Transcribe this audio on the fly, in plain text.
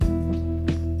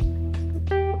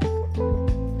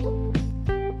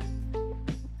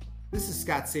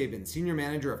Scott Sabin, Senior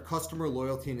Manager of Customer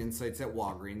Loyalty and Insights at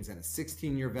Walgreens and a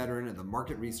 16-year veteran of the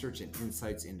market research and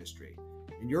insights industry,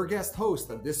 and your guest host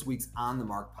of this week's On the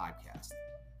Mark podcast.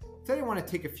 Today I want to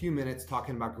take a few minutes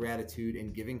talking about gratitude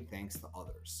and giving thanks to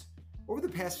others. Over the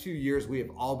past few years, we have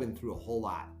all been through a whole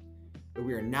lot that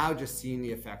we are now just seeing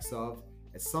the effects of,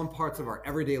 as some parts of our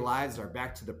everyday lives are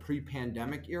back to the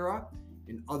pre-pandemic era,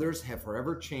 and others have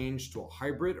forever changed to a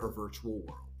hybrid or virtual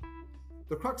world.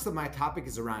 The crux of my topic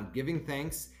is around giving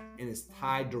thanks and is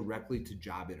tied directly to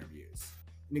job interviews.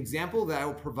 An example that I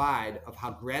will provide of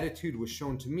how gratitude was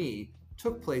shown to me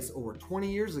took place over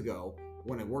 20 years ago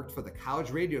when I worked for the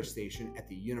college radio station at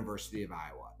the University of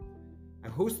Iowa. I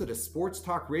hosted a sports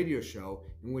talk radio show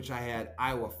in which I had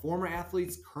Iowa former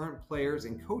athletes, current players,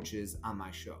 and coaches on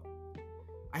my show.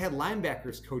 I had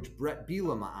linebackers coach Brett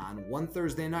Bielema on one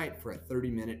Thursday night for a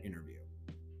 30-minute interview.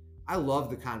 I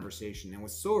loved the conversation and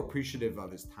was so appreciative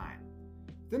of his time.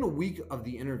 Within a week of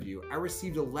the interview, I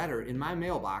received a letter in my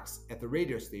mailbox at the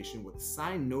radio station with a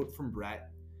signed note from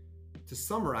Brett. To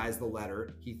summarize the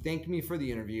letter, he thanked me for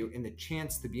the interview and the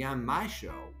chance to be on my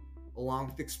show, along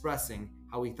with expressing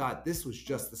how he thought this was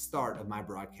just the start of my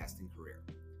broadcasting career.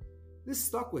 This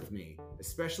stuck with me,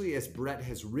 especially as Brett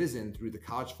has risen through the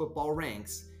college football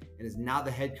ranks and is now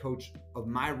the head coach of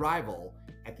my rival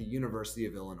at the University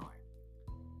of Illinois.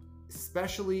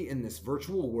 Especially in this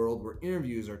virtual world where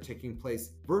interviews are taking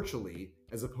place virtually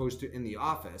as opposed to in the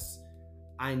office,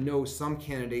 I know some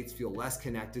candidates feel less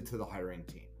connected to the hiring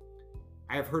team.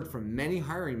 I have heard from many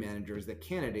hiring managers that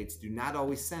candidates do not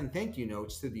always send thank you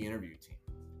notes to the interview team.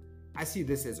 I see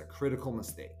this as a critical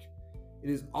mistake. It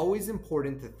is always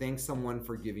important to thank someone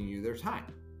for giving you their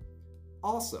time.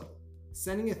 Also,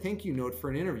 sending a thank you note for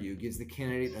an interview gives the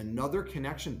candidate another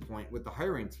connection point with the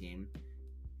hiring team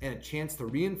and a chance to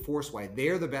reinforce why they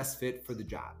are the best fit for the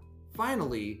job.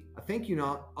 Finally, a thank you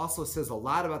note also says a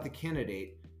lot about the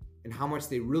candidate and how much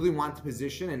they really want the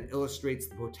position and illustrates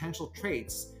the potential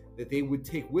traits that they would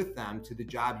take with them to the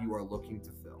job you are looking to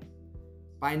fill.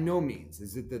 By no means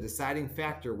is it the deciding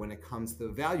factor when it comes to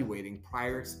evaluating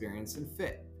prior experience and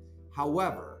fit.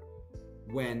 However,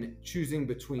 when choosing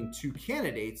between two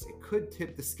candidates, it could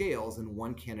tip the scales in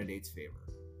one candidate's favor.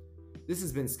 This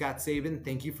has been Scott Sabin.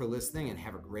 Thank you for listening and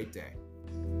have a great day.